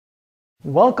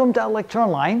Welcome to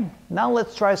Electron. Now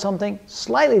let's try something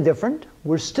slightly different.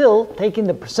 We're still taking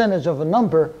the percentage of a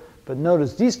number, but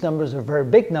notice these numbers are very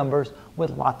big numbers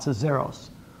with lots of zeros,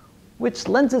 which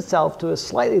lends itself to a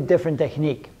slightly different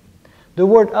technique. The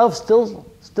word of still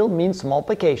means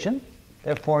multiplication.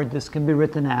 Therefore, this can be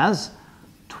written as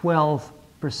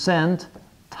 12%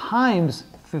 times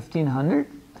 1500.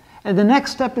 And the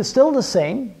next step is still the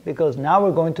same, because now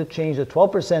we're going to change the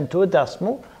 12% to a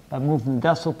decimal by moving the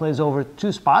decimal place over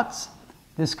 2 spots.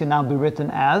 This can now be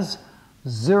written as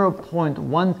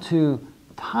 0.12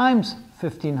 times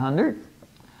 1500.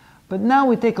 But now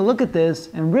we take a look at this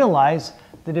and realize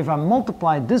that if I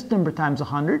multiply this number times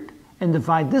 100 and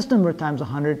divide this number times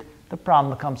 100, the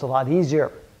problem becomes a lot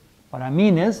easier. What I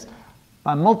mean is,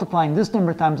 by multiplying this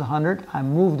number times 100, I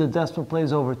move the decimal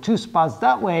place over 2 spots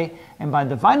that way, and by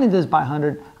dividing this by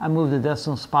 100, I move the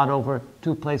decimal spot over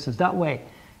 2 places that way.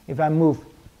 If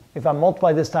I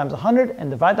multiply this times 100 and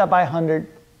divide that by 100,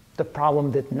 the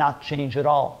problem did not change at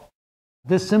all.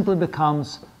 This simply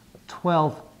becomes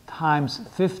 12 times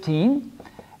 15,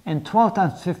 and 12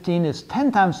 times 15 is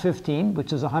 10 times 15,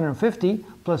 which is 150,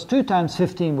 plus 2 times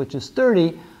 15, which is 30,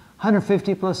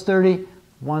 150 plus 30,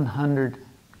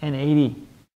 180.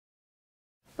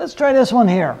 Let's try this one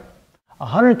here.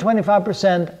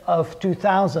 125% of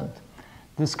 2,000.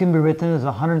 This can be written as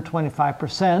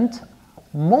 125%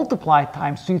 multiplied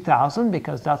times 2,000,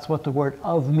 because that's what the word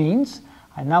of means.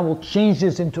 I now will change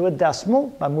this into a decimal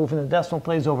by moving the decimal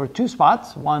place over 2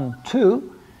 spots, 1, 2.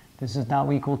 This is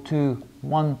now equal to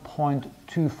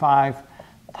 1.25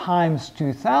 times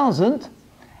 2,000.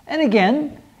 And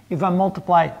again, if I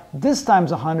multiply this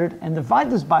times 100 and divide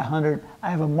this by 100, I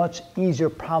have a much easier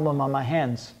problem on my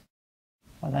hands.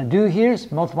 What I do here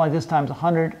is multiply this times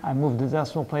 100, I move the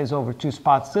decimal place over 2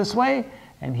 spots this way,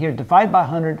 and here divide by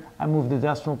 100, I move the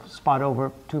decimal spot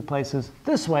over 2 places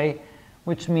this way,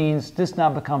 which means this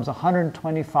now becomes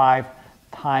 125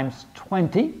 times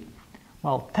 20.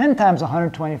 Well, 10 times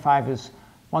 125 is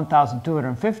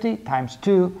 1,250, times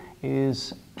 2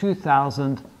 is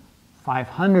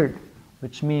 2,500,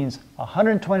 which means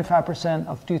 125%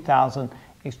 of 2,000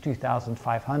 is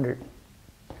 2,500.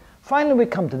 Finally, we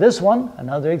come to this one,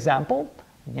 another example.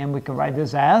 Again, we can write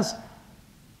this as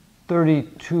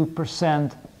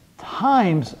 32%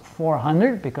 times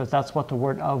 400, because that's what the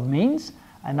word of means.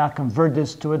 I now convert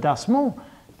this to a decimal.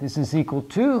 This is equal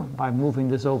to, by moving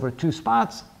this over 2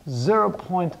 spots,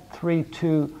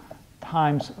 0.32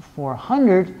 times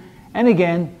 400. And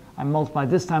again, I multiply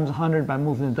this times 100 by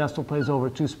moving the decimal place over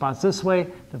 2 spots this way,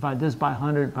 divide this by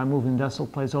 100 by moving the decimal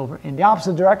place over in the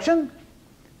opposite direction.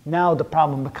 Now the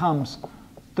problem becomes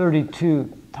 32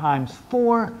 times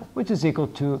 4, which is equal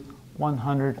to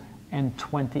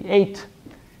 128.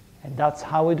 And that's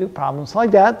how we do problems like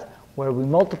that, where we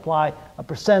multiply a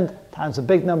percent times a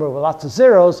big number with lots of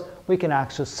zeros. We can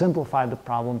actually simplify the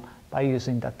problem by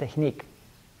using that technique.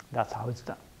 That's how it's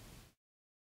done.